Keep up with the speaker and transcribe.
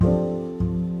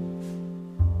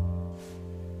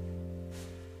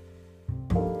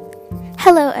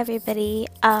Hello, everybody.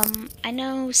 I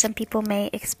know some people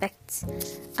may expect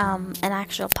an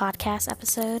actual podcast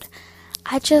episode.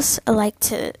 I just like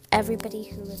to everybody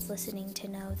who is listening to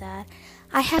know that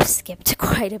I have skipped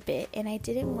quite a bit, and I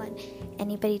didn't want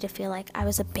anybody to feel like I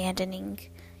was abandoning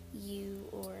you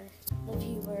or the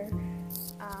viewer.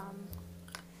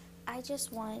 I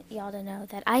just want y'all to know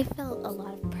that I felt a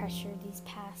lot of pressure these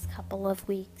past couple of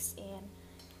weeks, and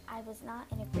I was not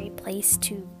in a great place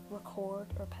to record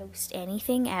or post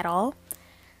anything at all.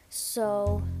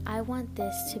 So I want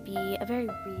this to be a very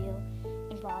real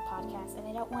and raw podcast, and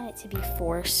I don't want it to be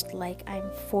forced, like I'm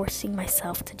forcing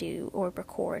myself to do or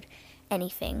record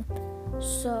anything.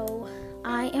 So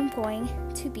I am going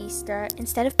to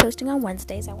instead of posting on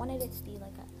Wednesdays, I wanted it to be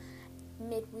like a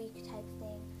midweek type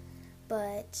thing,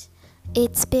 but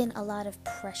it's been a lot of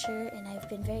pressure, and I've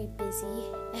been very busy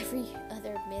every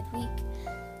other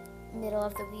middle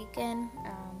of the weekend.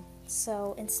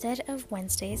 So instead of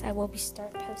Wednesdays, I will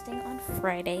start posting on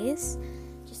Fridays.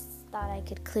 Just thought I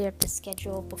could clear up the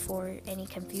schedule before any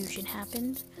confusion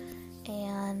happened.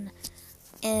 And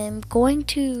am going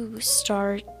to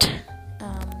start,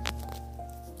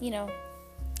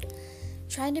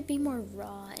 trying to be more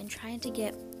raw and trying to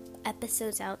get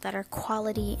episodes out that are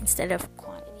quality instead of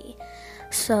quantity.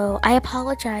 So I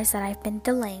apologize that I've been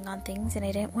delaying on things, and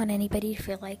I didn't want anybody to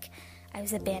feel like I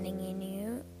was abandoning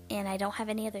you, and I don't have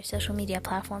any other social media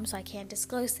platforms, so I can't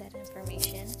disclose that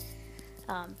information,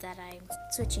 that I'm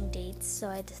switching dates. So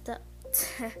I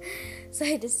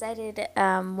decided,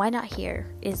 why not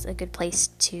here is a good place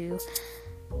to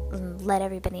let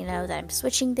everybody know that I'm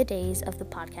switching the days of the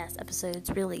podcast episodes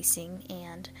releasing,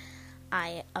 and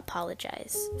I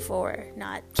apologize for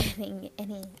not getting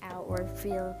any out or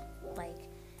feel like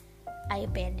I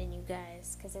abandoned you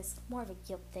guys, because it's more of a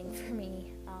guilt thing for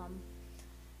me.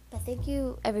 But thank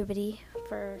you, everybody,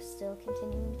 for still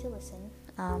continuing to listen.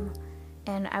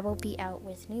 And I will be out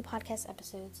with new podcast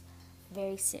episodes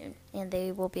very soon, and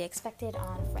they will be expected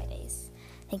on Fridays.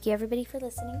 Thank you, everybody, for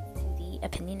listening to the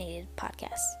Opinionated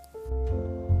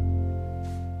Podcast.